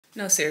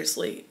No,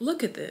 seriously,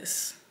 look at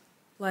this.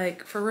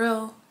 Like, for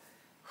real,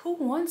 who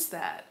wants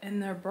that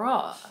in their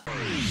bra?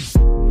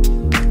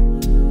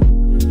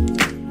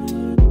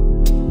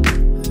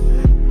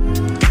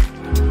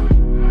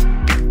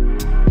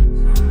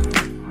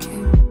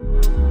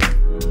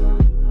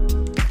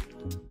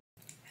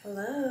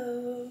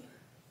 Hello.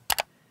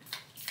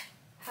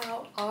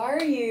 How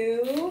are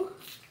you?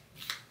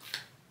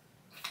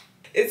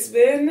 It's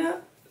been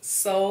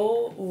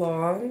so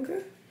long.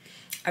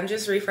 I'm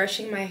just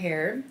refreshing my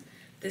hair.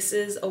 This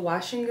is a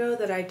wash and go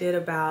that I did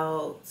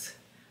I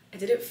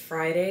did it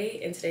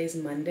Friday and today's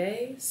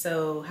Monday,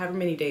 so however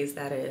many days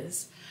that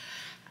is.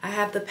 I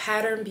have the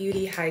Pattern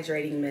Beauty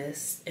Hydrating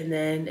Mist and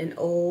then an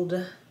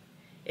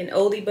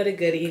oldie but a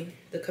goodie,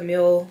 the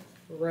Camille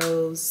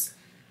Rose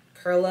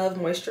Curl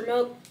Love Moisture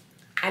Milk.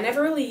 I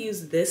never really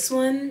use this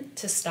one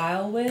to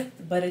style with,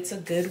 but it's a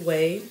good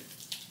way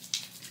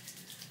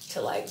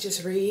to like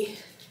just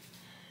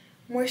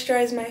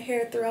moisturize my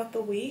hair throughout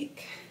the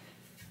week.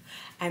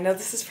 I know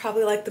this is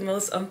probably like the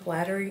most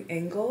unflattering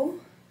angle,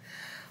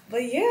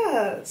 but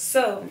yeah,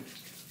 so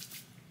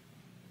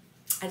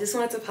I just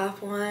wanted to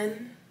pop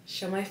one,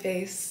 show my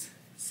face,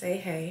 say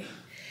hey.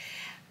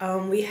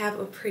 We have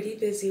a pretty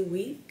busy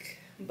week,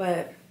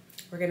 but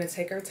we're gonna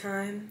take our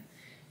time,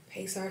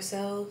 pace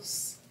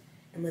ourselves,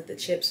 and let the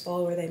chips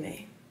fall where they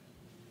may.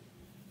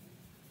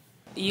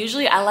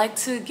 Usually I like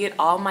to get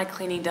all my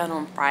cleaning done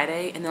on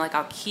Friday, and then like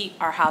I'll keep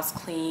our house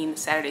clean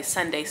Saturday,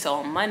 Sunday, so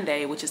on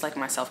Monday, which is like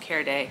my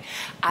self-care day,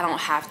 I don't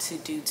have to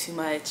do too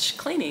much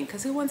cleaning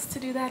because who wants to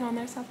do that on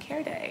their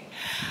self-care day?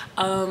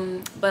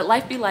 But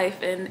life be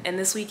life, and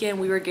this weekend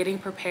we were getting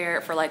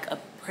prepared for like a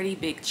pretty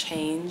big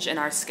change in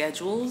our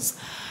schedules.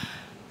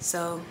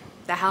 So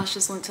the house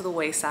just went to the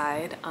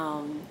wayside,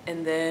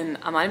 and then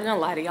I'm not even gonna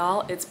lie to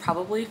y'all, it's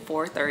probably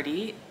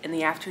 4:30 in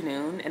the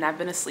afternoon and I've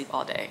been asleep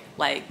all day.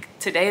 Like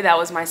today, that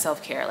was my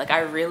self-care. Like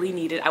I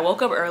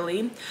woke up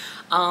early,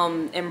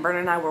 and Bernard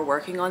and I were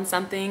working on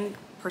something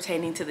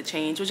pertaining to the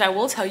change, which I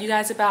will tell you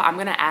guys about. I'm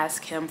gonna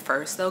ask him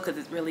first though, because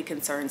it really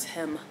concerns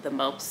him the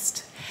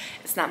most.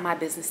 It's not my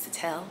business to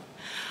tell.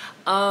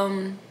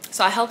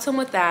 So I helped him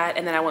with that,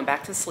 and then I went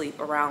back to sleep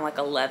around like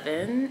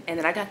 11, and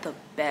then I got the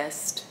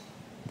best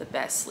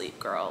sleep,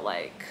 girl.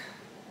 Like,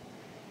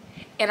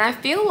 and I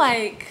feel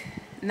like,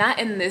 not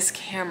in this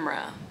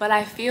camera, but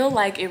I feel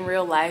like in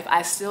real life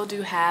I still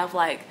do have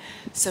like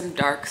some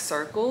dark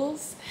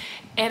circles,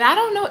 and I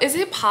don't know, is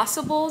it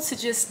possible to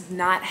just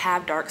not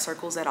have dark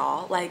circles at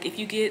all? Like if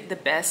you get the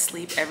best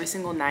sleep every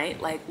single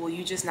night, like will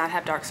you just not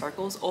have dark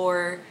circles,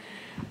 or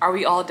are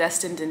we all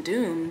destined and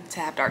doomed to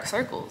have dark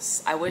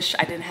circles? I wish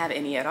I didn't have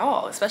any at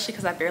all, especially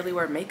because I barely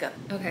wear makeup.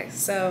 Okay,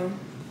 so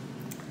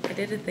I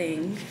did a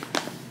thing.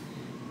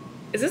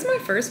 Is this my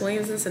first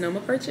Williams &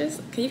 Sonoma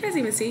purchase? Can you guys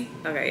even see?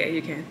 Okay, yeah,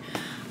 you can.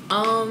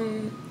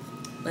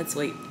 Let's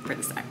wait for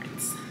the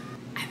sirens.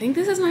 I think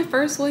this is my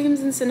first Williams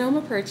 &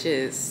 Sonoma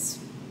purchase.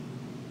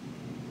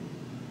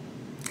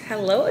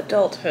 Hello,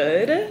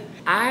 adulthood.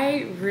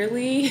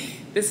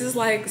 This is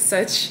how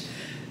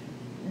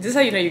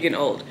you know you're getting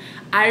old.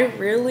 I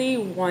really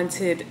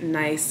wanted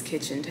nice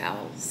kitchen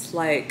towels.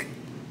 Like,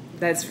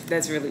 that's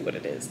really what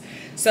it is.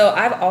 So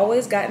I've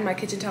always gotten my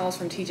kitchen towels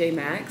from TJ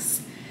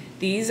Maxx.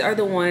 These are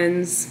the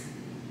ones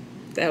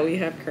that we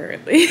have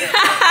currently.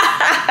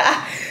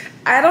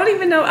 I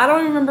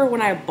don't remember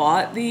when I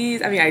bought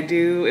these. I mean, I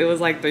do. It was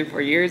like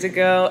 3-4 years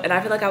ago. And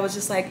I feel like I was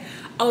just like,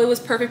 oh, it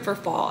was perfect for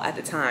fall at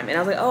the time. And I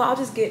was like, oh, I'll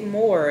just get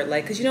more.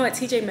 Like, because you know, at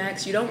TJ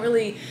Maxx, you don't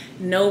really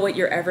know what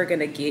you're ever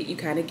going to get. You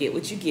kind of get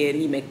what you get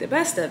and you make the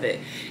best of it.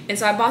 And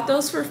so I bought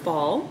those for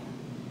fall.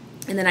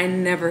 And then I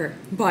never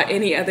bought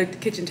any other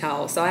kitchen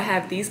towels. So I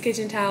have these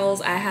kitchen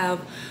towels. I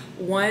have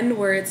one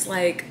where it's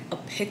like a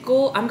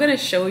pickle. I'm gonna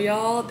show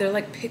y'all. They're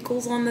like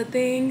pickles on the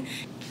thing.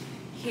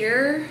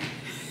 Here,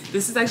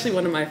 this is actually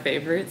one of my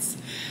favorites.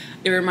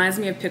 It reminds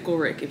me of Pickle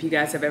Rick, if you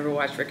guys have ever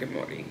watched Rick and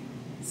Morty.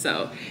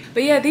 So,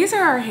 but yeah, these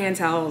are our hand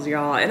towels,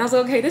 y'all. And I was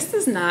like, okay, this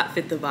does not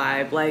fit the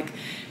vibe. Like,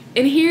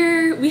 in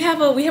here, we have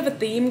a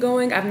theme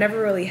going. I've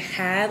never really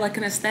had like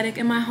an aesthetic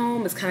in my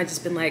home. It's kind of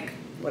just been like,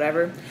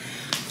 whatever.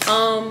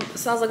 So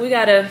I was like, we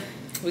gotta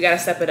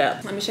step it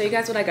up. Let me show you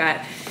guys what I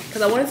got,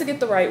 because I wanted to get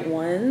the right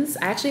ones.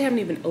 I actually haven't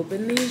even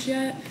opened these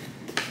yet.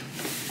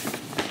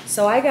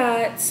 So I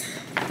got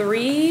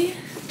 3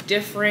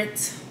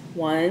 different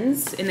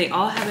ones, and they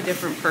all have a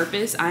different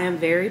purpose. I am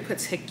very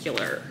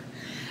particular.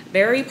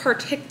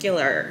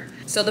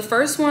 So the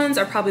first ones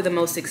are probably the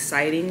most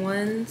exciting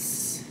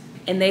ones,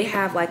 and they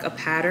have like a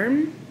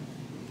pattern.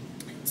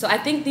 So I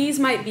think these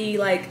might be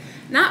like,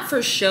 not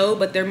for show,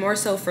 but they're more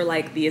so for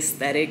like the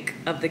aesthetic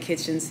of the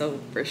kitchen,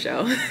 so for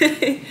show.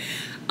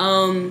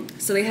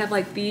 So they have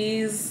like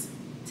these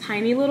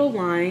tiny little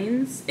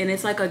lines, and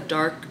it's like a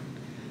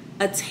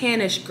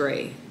tannish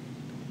gray.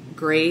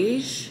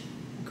 Grayish,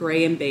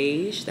 gray and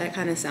beige, that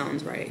kind of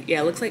sounds right. Yeah,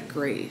 it looks like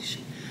grayish.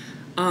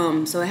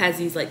 So it has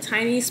these like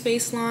tiny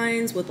space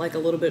lines with like a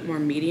little bit more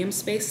medium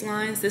space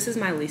lines. This is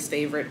my least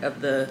favorite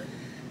of the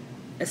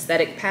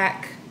aesthetic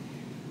pack.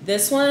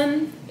 This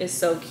one is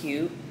so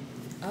cute.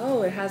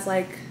 Oh, it has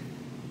like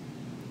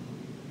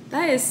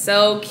That is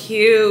so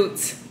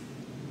cute.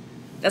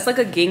 That's like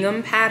a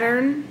gingham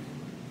pattern.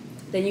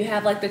 Then you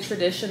have like the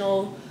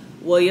traditional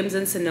Williams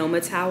and Sonoma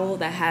towel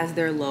that has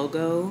their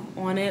logo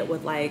on it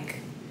with like,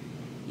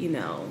 you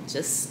know,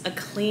 just a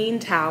clean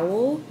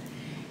towel.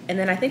 And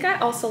then I think I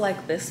also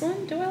like this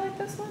one. Do I like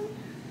this one?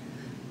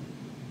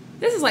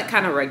 This is like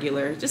kind of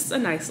regular, just a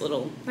nice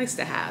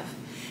to have.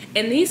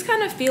 And these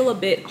kind of feel a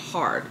bit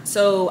hard.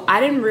 So I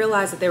didn't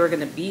realize that they were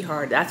gonna be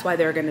hard. That's why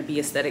they're gonna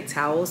be aesthetic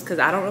towels, because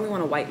I don't really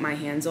wanna wipe my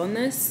hands on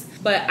this.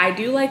 But I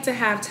do like to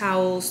have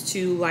towels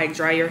to like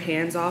dry your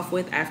hands off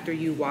with after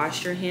you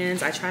wash your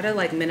hands. I try to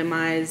like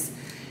minimize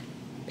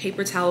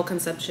paper towel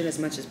consumption as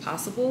much as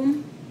possible.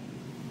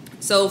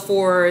 So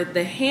for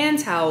the hand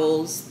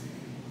towels,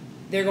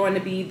 they're going to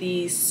be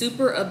the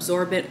super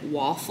absorbent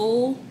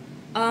waffle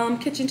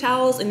kitchen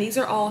towels, and these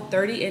are all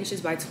 30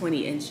 inches by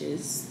 20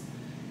 inches.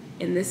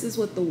 And this is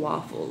what the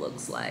waffle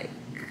looks like.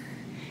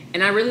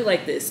 And I really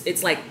like this.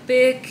 It's like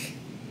thick,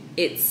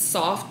 it's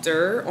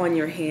softer on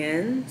your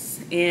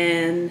hands,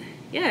 and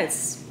yeah,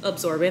 it's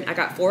absorbent. I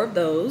got 4 of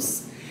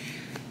those.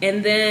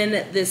 And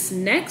then this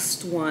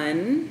next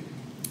one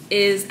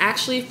is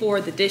actually for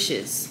the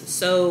dishes.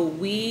 So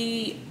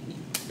we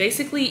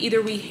basically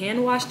either we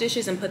hand wash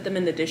dishes and put them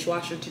in the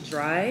dishwasher to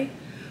dry,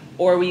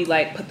 or we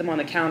like put them on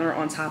the counter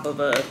on top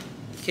of a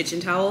kitchen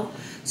towel.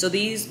 So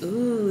these,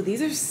 ooh,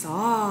 these are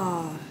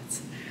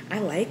soft. I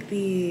like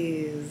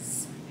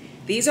these.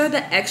 These are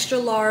the extra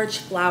large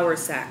flour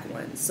sack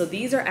ones. So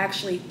these are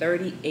actually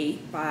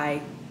 38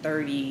 by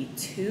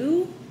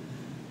 32.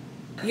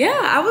 Yeah,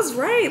 I was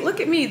right.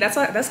 Look at me. That's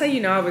how you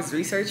know I was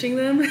researching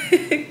them.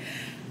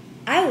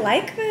 I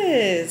like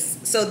this.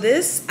 So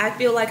this, I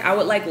feel like I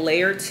would like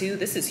layer 2.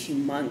 This is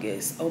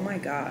humongous. Oh my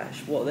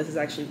gosh. Well, this is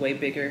actually way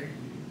bigger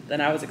than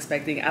I was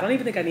expecting. I don't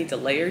even think I need to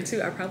layer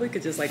 2. I probably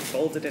could just like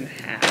fold it in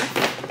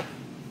half.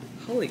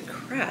 Holy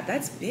crap,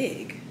 that's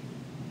big.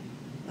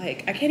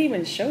 Like, I can't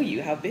even show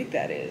you how big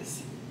that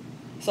is.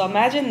 So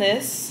imagine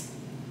this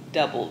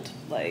doubled.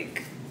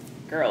 Like,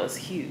 girl, it's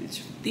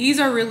huge. These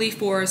are really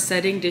for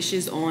setting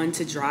dishes on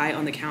to dry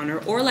on the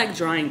counter, or like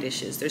drying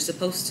dishes. They're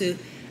supposed to,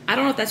 I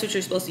don't know if that's what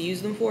you're supposed to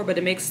use them for, but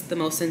it makes the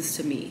most sense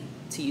to me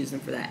to use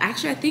them for that.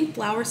 Actually, I think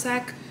flour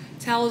sack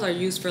towels are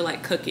used for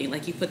like cooking.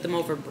 Like you put them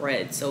over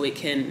bread so it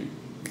can,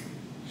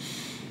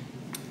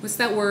 what's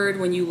that word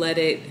when you let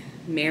it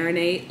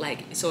marinate,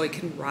 like so it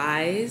can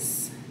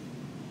rise?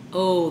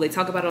 Oh, they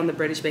talk about it on the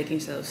British baking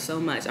show so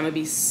much. I'm gonna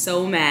be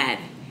so mad.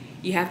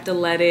 You have to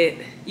let it,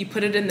 you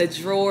put it in the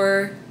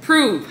drawer,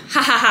 prove,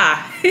 ha ha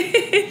ha.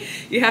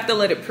 You have to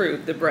let it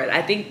prove the bread.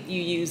 I think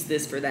you use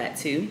this for that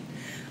too.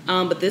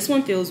 But this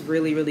one feels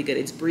really, really good.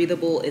 It's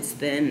breathable, it's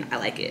thin, I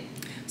like it.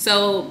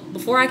 So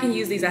before I can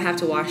use these, I have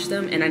to wash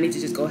them, and I need to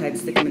just go ahead and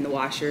stick them in the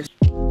washer.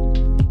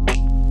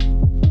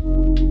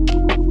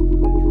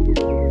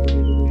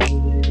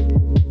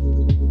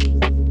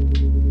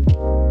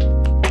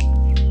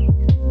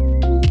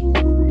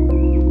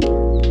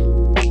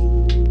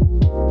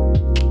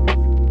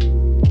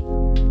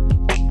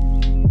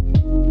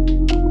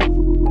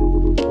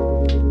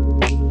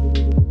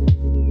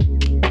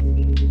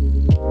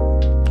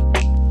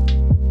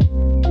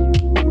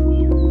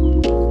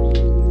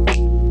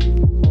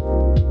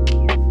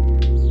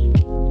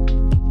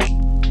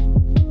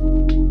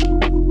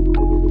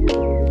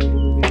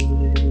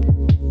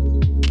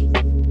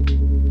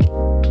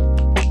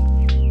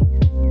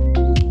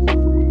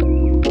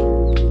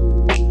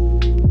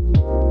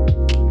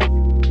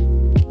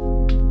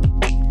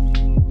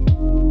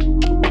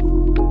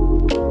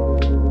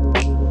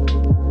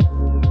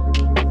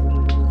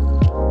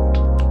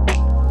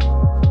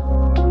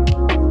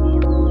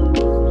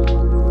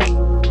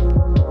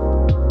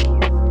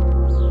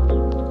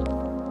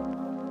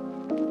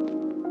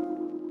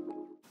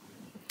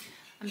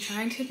 I'm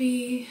trying to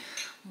be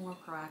more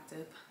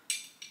proactive.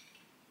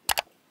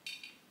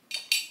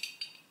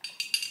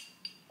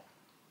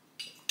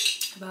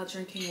 About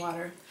drinking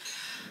water.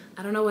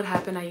 I don't know what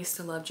happened. I used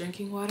to love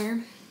drinking water,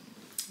 and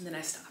then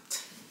I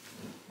stopped.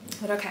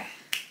 But okay.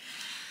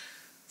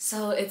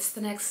 So it's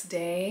the next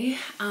day.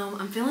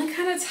 I'm feeling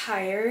kind of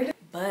tired,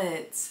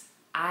 but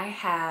I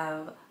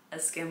have a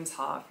Skims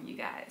haul for you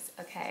guys.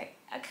 Okay.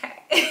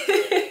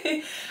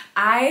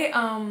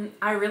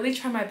 I really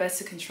try my best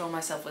to control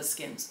myself with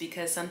Skims,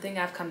 because something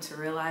I've come to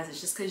realize is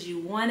just because you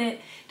want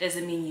it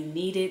doesn't mean you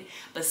need it,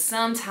 but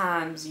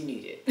sometimes you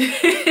need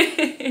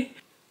it.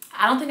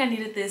 I don't think I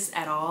needed this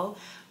at all,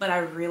 but I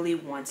really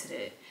wanted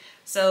it.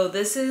 So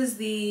this is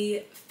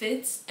the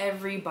Fits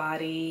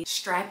Everybody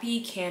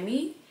Strappy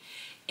Cami,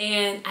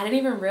 and I didn't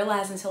even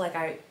realize until like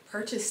I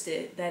purchased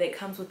it that it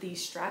comes with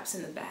these straps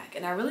in the back,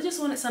 and I really just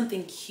wanted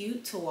something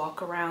cute to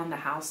walk around the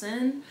house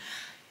in.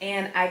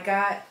 And I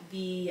got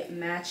the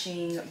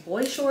matching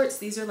boy shorts.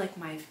 These are like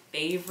my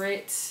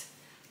favorite,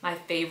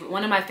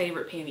 one of my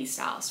favorite panty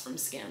styles from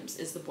Skims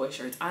is the boy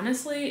shorts.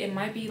 Honestly, it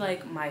might be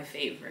like my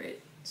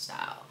favorite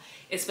style,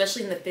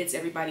 especially in the Fits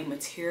Everybody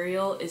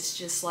material. It's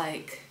just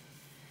like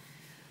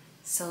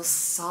so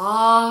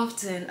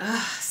soft and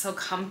so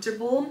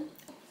comfortable.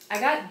 I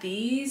got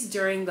these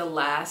during the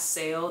last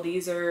sale.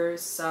 These are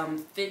some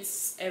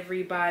Fits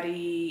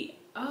Everybody.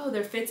 Oh,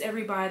 they're Fits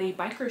Everybody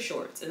biker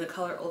shorts in the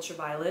color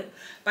Ultraviolet.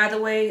 By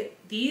the way,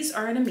 these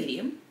are in a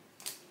medium.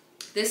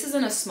 This is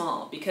in a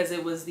small because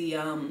it was the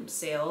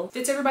sale.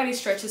 Fits Everybody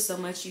stretches so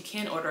much you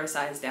can't order a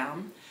size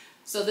down.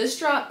 So this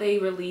drop, they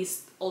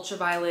released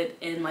Ultraviolet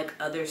in like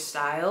other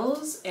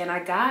styles, and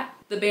I got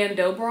the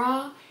bandeau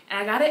bra, and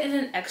I got it in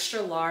an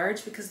extra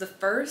large because the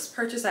first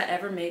purchase I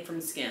ever made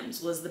from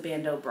Skims was the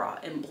bandeau bra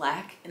in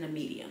black and a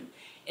medium.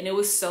 And it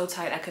was so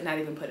tight I could not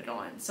even put it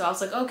on. So I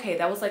was like, okay,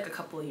 that was like a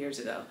couple of years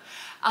ago.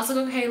 I was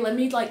like, okay, let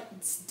me like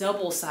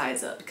double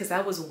size up because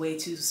that was way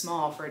too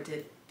small for it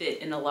to fit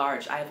in a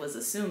large, I was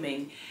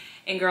assuming.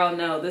 And girl,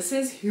 no, this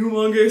is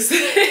humongous.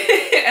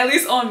 At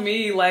least on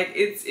me, like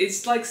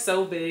it's like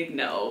so big.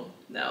 No.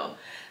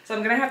 So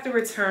I'm gonna have to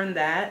return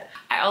that.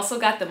 I also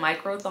got the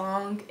micro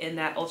thong in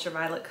that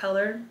ultraviolet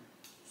color.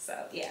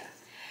 So yeah.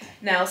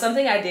 Now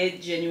something I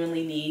did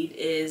genuinely need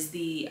is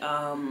the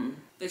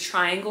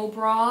triangle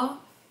bra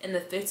in the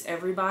Fits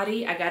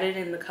Everybody. I got it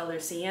in the color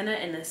sienna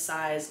in the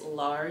size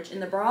large. And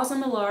the bras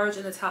I'm a large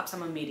and the tops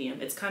I'm a medium.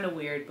 It's kind of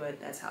weird,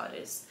 but that's how it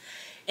is.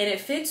 And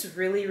it fits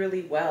really,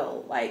 really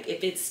well. Like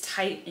it fits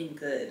tight and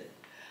good.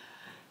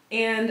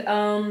 And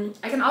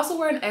I can also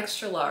wear an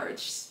extra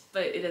large,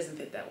 but it doesn't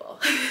fit that well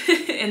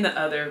in the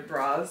other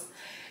bras.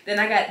 Then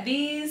I got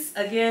these.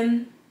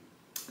 Again,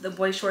 the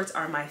boy shorts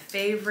are my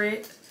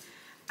favorite.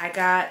 I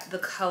got the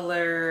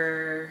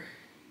color,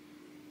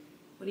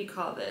 what do you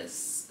call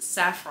this?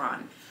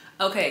 Saffron.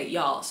 Okay,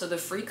 y'all, so the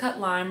free cut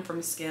lime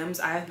from Skims,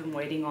 I have been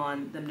waiting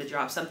on them to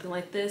drop something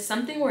like this.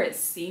 Something where it's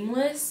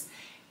seamless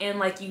and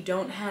like you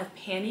don't have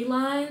panty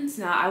lines.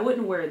 Now I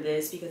wouldn't wear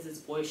this because it's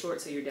boy short,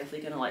 so you're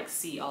definitely gonna like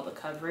see all the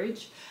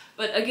coverage.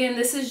 But again,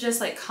 this is just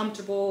like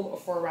comfortable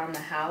for around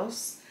the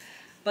house.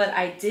 But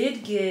I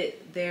did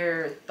get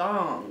their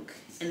thong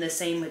in the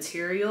same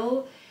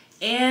material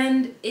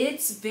and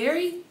it's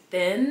very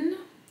thin.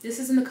 This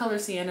is in the color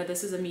sienna,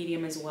 this is a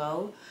medium as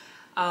well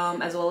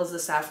as the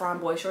saffron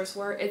boy shorts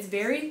were. It's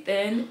very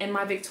thin, and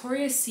my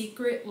Victoria's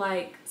Secret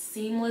like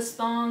seamless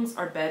thongs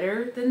are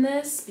better than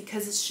this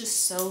because it's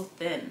just so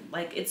thin.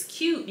 Like it's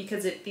cute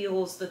because it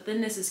feels, the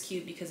thinness is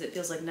cute because it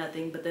feels like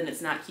nothing, but then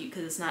it's not cute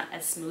because it's not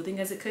as smoothing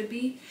as it could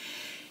be.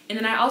 And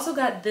then I also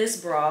got this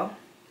bra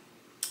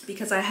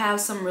because I have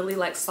some really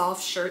like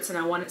soft shirts and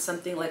I wanted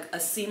something like a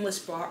seamless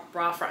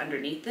bra for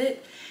underneath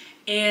it.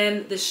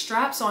 And the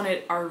straps on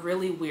it are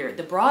really weird.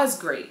 The bra is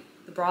great.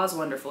 The bra is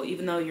wonderful,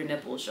 even though your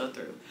nipples show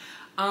through.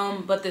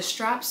 But the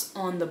straps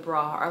on the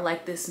bra are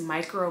like this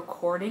micro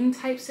cording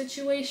type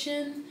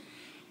situation.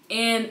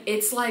 And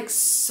it's like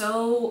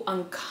so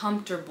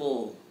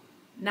uncomfortable.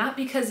 Not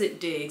because it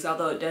digs,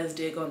 although it does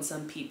dig on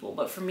some people.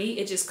 But for me,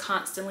 it just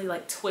constantly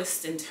like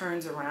twists and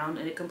turns around.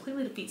 And it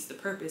completely defeats the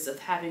purpose of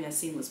having a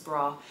seamless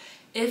bra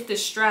if the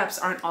straps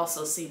aren't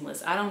also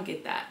seamless. I don't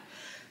get that.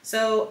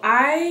 So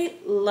I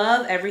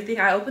love everything.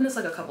 I opened this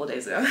like a couple of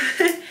days ago,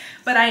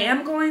 but I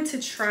am going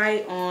to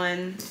try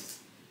on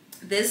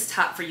this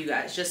top for you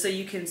guys just so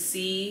you can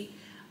see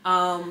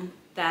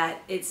that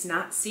it's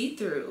not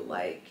see-through.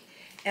 Like,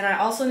 and I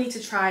also need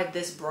to try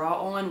this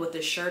bra on with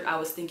the shirt I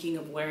was thinking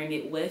of wearing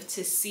it with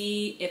to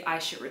see if I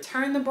should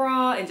return the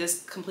bra and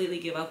just completely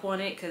give up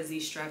on it because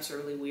these straps are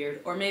really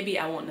weird, or maybe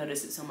I won't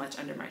notice it so much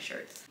under my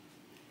shirt.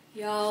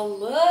 Y'all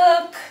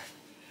look.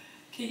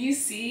 Can you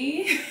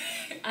see?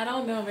 I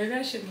don't know, maybe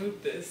I should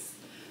move this.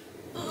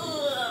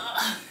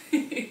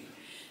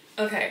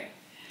 Okay,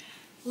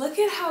 look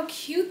at how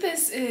cute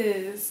this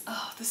is.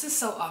 Oh, this is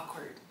so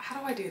awkward. How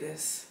do I do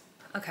this?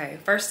 Okay,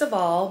 first of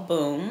all,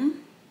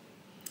 boom.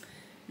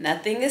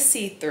 Nothing is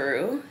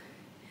see-through.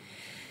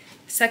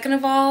 Second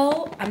of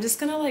all, I'm just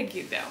gonna like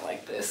get down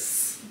like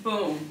this.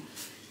 Boom.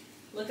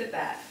 Look at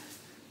that.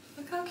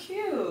 Look how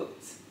cute.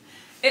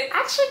 It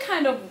actually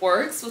kind of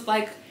works with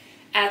like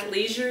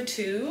athleisure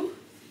too.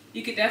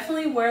 You could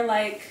definitely wear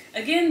like,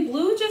 again,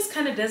 blue just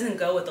kind of doesn't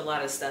go with a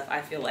lot of stuff, I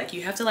feel like.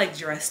 You have to like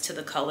dress to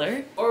the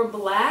color. Or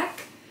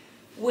black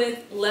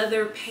with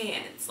leather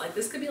pants. Like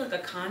this could be like a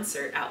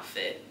concert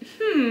outfit.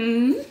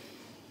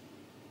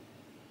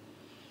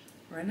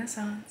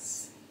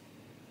 Renaissance.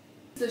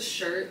 The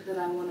shirt that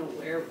I want to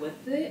wear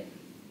with it.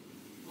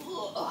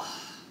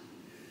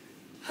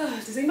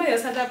 Does anybody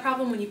else have that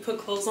problem when you put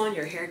clothes on,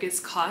 your hair gets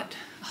caught?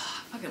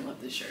 Oh, I fucking love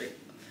this shirt.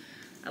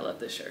 I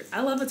love this shirt.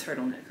 I love a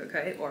turtleneck,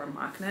 okay? Or a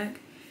mock neck.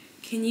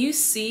 Can you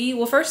see?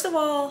 Well, first of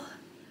all,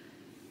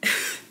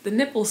 the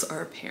nipples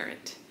are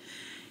apparent.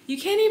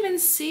 You can't even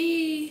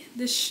see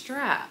the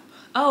strap.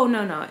 Oh,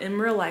 no. In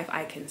real life,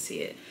 I can see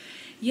it.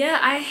 Yeah,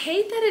 I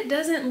hate that it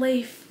doesn't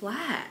lay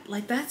flat.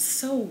 Like, that's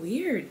so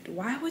weird.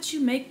 Why would you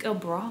make a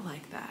bra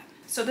like that?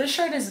 So this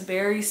shirt is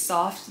very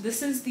soft.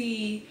 This is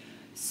the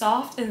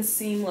soft and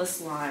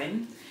seamless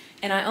line.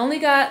 And I only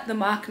got the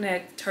mock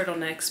neck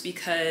turtlenecks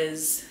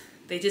because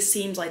they just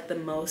seemed like the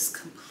most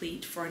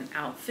complete for an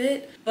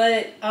outfit.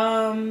 But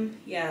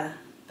yeah,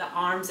 the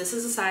arms, this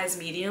is a size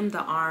medium. The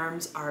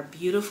arms are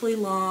beautifully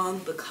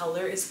long. The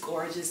color is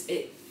gorgeous.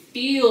 It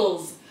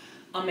feels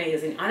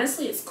amazing.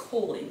 Honestly, it's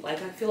cooling.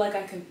 Like I feel like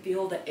I can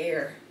feel the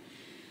air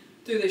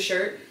through the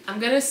shirt. I'm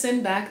gonna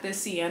send back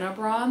this Sienna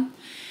bra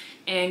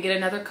and get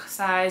another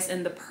size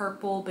in the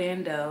purple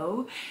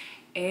bandeau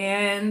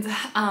and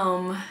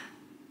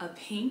a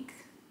pink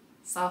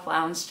soft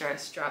lounge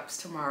dress drops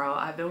tomorrow.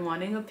 I've been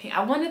wanting a pink.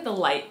 I wanted the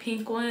light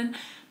pink one,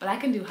 but I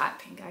can do hot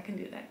pink. I can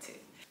do that too.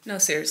 No,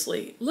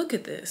 seriously, look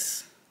at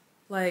this.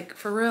 Like,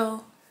 for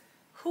real,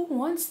 who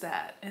wants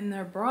that in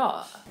their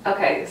bra?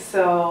 Okay,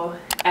 so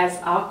as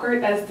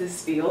awkward as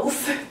this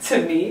feels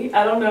to me,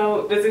 I don't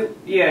know,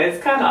 yeah,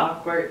 it's kind of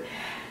awkward.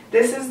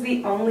 This is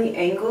the only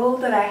angle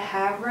that I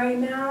have right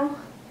now,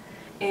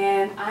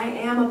 and I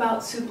am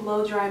about to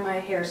blow dry my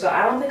hair. So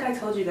I don't think I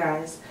told you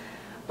guys,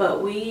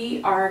 but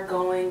we are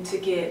going to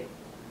get,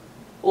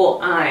 well,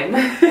 I'm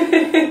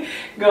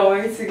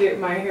going to get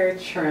my hair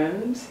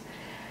trimmed.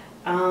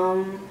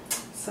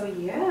 So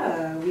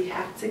yeah, we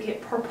have to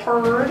get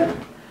prepared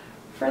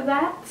for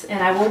that,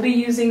 and I will be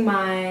using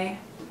my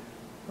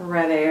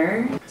red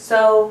air.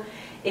 So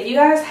if you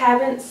guys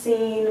haven't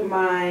seen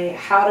my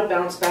how to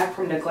bounce back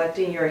from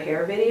neglecting your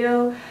hair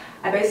video,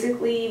 I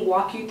basically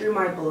walk you through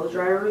my blow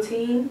dry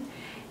routine,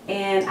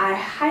 and I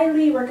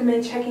highly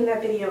recommend checking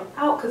that video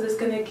out because it's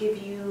going to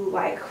give you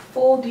like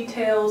full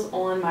details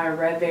on my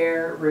red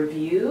hair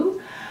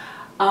review.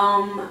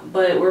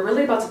 But we're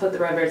really about to put the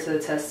red hair to the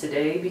test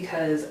today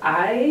because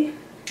I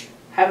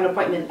have an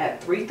appointment at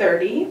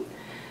 3:30.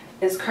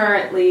 It's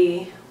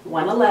currently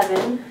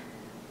 1:11.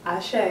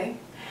 Ashe.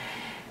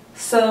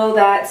 So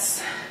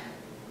that's,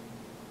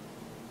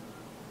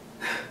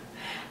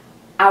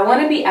 I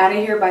want to be out of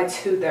here by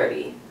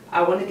 2:30.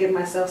 I want to give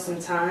myself some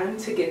time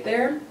to get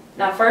there.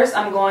 Now first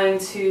I'm going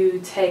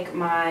to take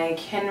my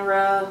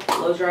Kenra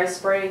blow dry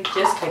spray.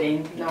 Just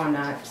kidding. No, I'm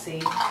not.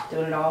 See,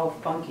 doing it all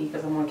funky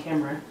because I'm on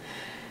camera.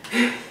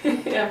 I'm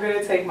going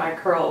to take my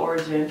Curl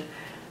Origin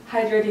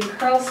hydrating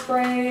curl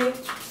spray.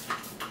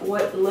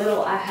 What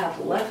little I have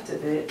left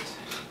of it,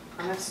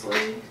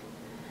 honestly.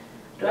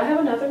 Do I have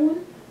another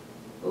one?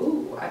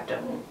 Ooh, I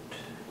don't.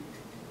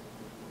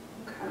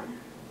 Okay.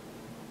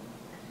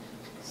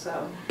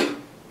 So,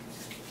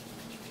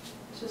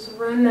 just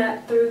run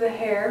that through the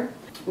hair.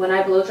 When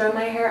I blow dry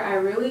my hair, I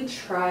really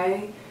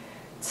try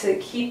to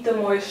keep the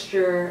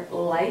moisture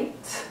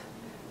light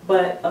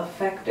but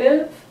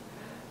effective.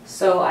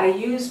 So I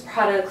use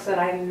products that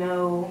I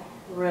know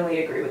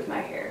really agree with my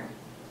hair.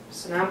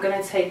 So now I'm going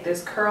to take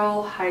this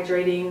Curl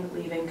Hydrating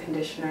Leave-In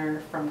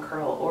Conditioner from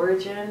Curl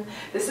Origin.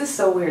 This is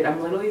so weird.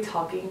 I'm literally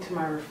talking to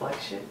my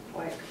reflection.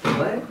 Like,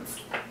 what?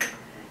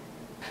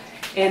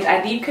 And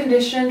I deep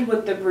conditioned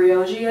with the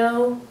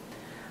Briogeo.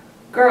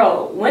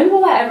 Girl, when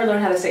will I ever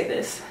learn how to say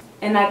this?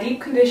 And I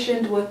deep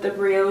conditioned with the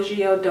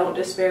Briogeo Don't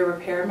Despair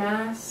Repair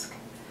Mask.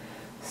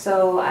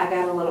 So I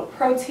got a little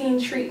protein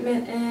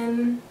treatment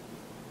in.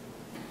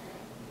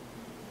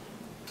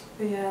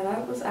 Yeah,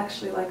 that was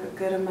actually like a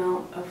good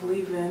amount of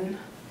leave-in.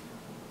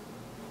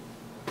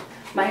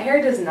 My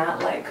hair does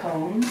not like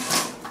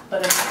combs,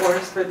 but of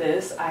course for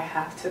this I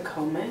have to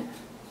comb it.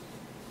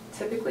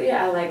 Typically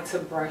I like to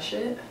brush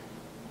it.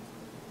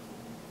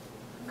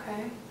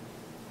 Okay.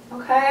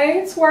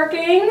 Okay, it's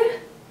working.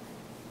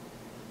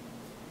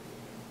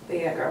 But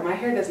yeah, girl, my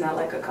hair does not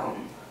like a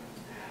comb.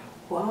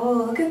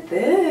 Whoa, look at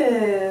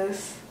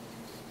this.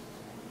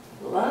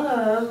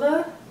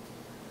 Love.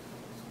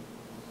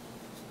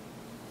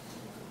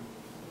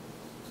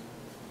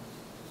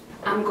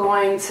 I'm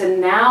going to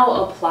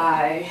now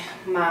apply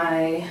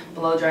my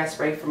blow dry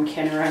spray from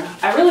Kenra.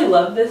 I really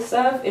love this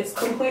stuff. It's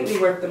completely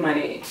worth the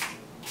money.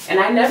 And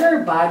I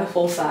never buy the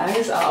full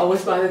size. I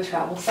always buy the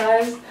travel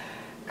size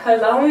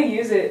because I only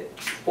use it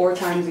 4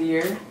 times a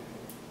year.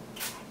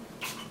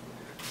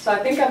 So I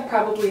think I've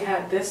probably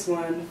had this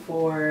one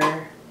for,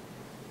 I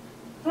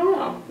don't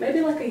know,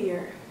 maybe like a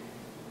year.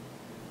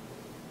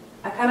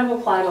 I kind of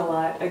applied a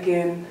lot.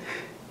 Again,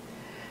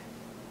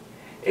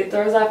 it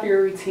throws off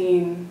your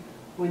routine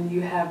when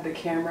you have the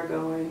camera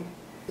going.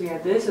 Yeah,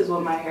 this is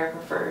what my hair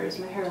prefers.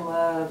 My hair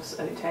loves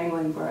a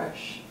detangling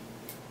brush.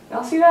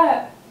 Y'all see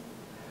that?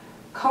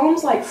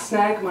 Combs like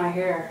snag my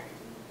hair.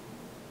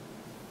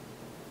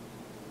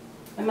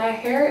 And my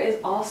hair is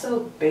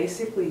also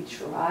basically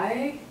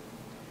dry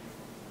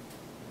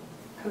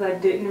because I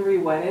didn't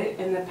re-wet it.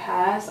 In the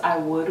past, I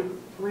would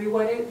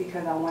re-wet it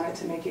because I wanted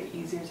to make it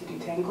easier to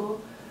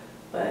detangle.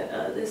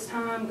 But this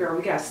time, girl,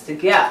 we got to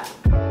get.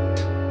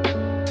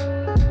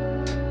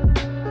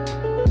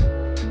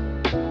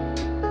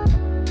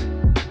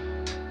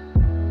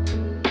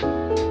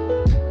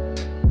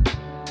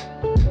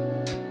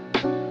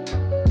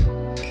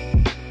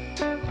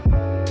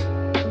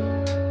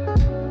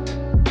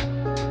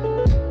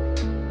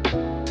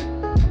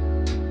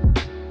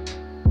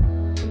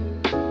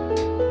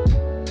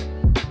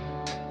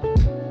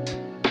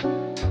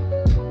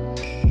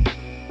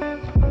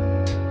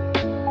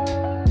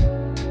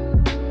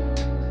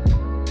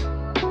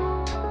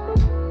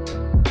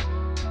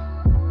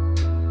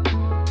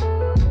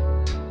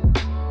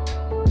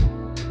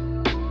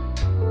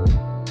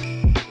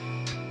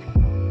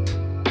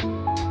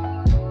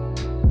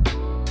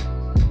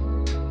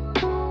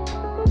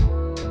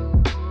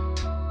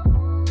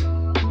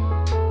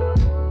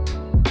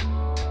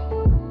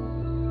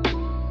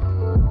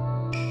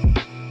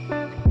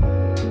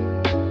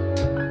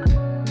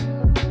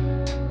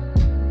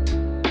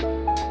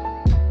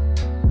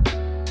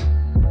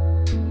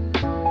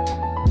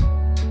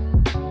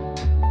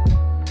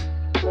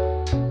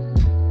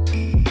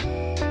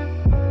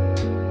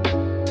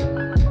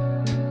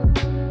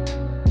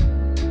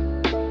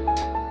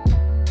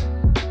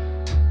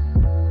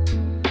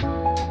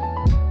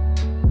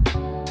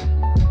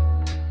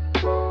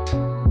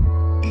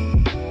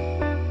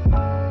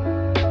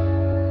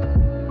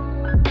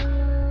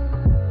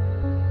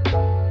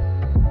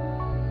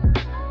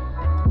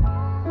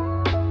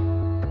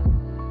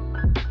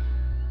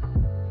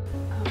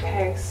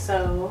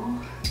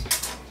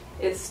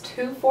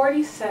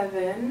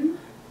 2:47.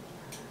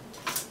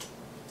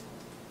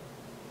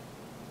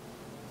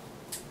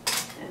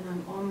 And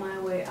I'm on my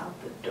way out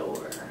the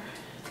door.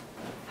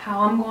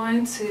 How I'm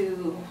going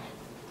to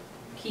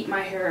keep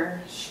my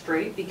hair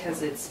straight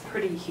because it's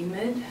pretty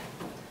humid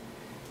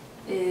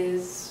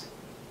is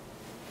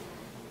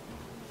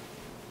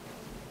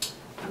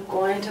I'm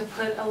going to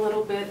put a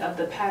little bit of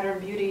the Pattern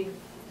Beauty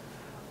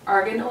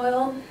argan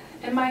oil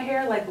in my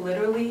hair, like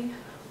literally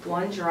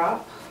 1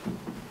 drop.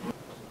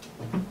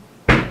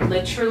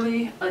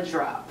 Literally a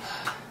drop.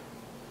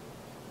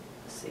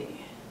 Let's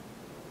see.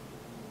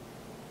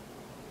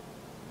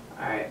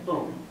 Alright,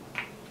 boom.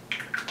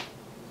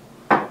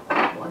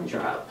 1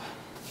 drop.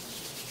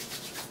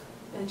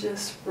 And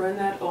just run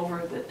that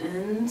over the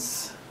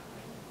ends.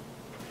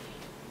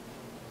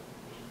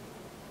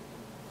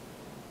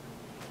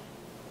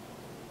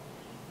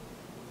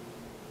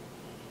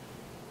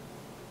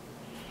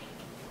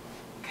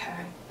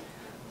 Okay.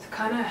 To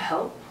kind of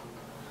help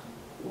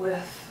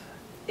with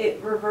it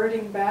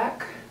reverting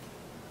back.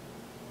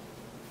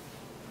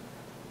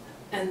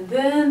 And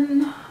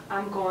then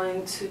I'm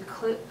going to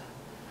clip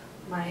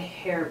my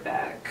hair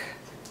back.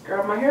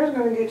 Girl, my hair's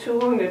gonna get too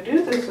long to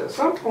do this at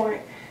some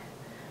point.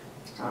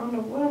 I don't know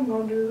what I'm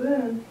gonna do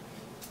then.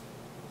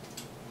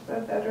 Is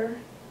that better?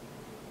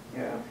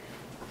 Yeah.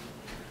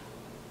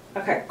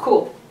 Okay,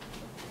 cool.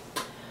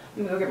 Let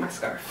me go get my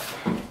scarf.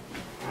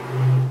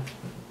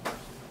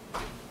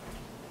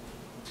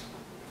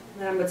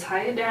 Then I'm gonna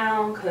tie it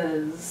down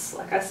because,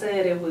 like I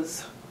said, it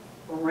was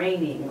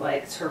raining,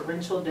 like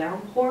torrential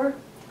downpour.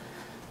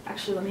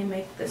 Actually, let me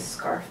make this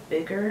scarf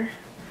bigger.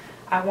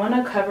 I want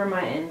to cover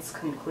my ends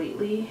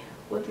completely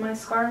with my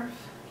scarf.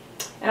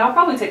 And I'll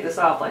probably take this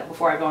off like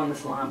before I go in the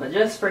salon, but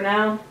just for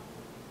now,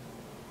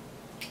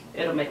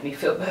 it'll make me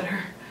feel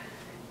better.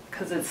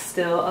 Because it's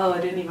still, oh,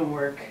 it didn't even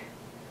work.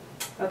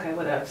 Okay,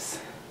 what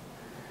else?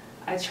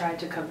 I tried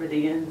to cover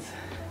the ends.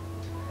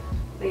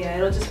 But yeah,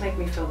 it'll just make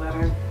me feel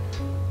better.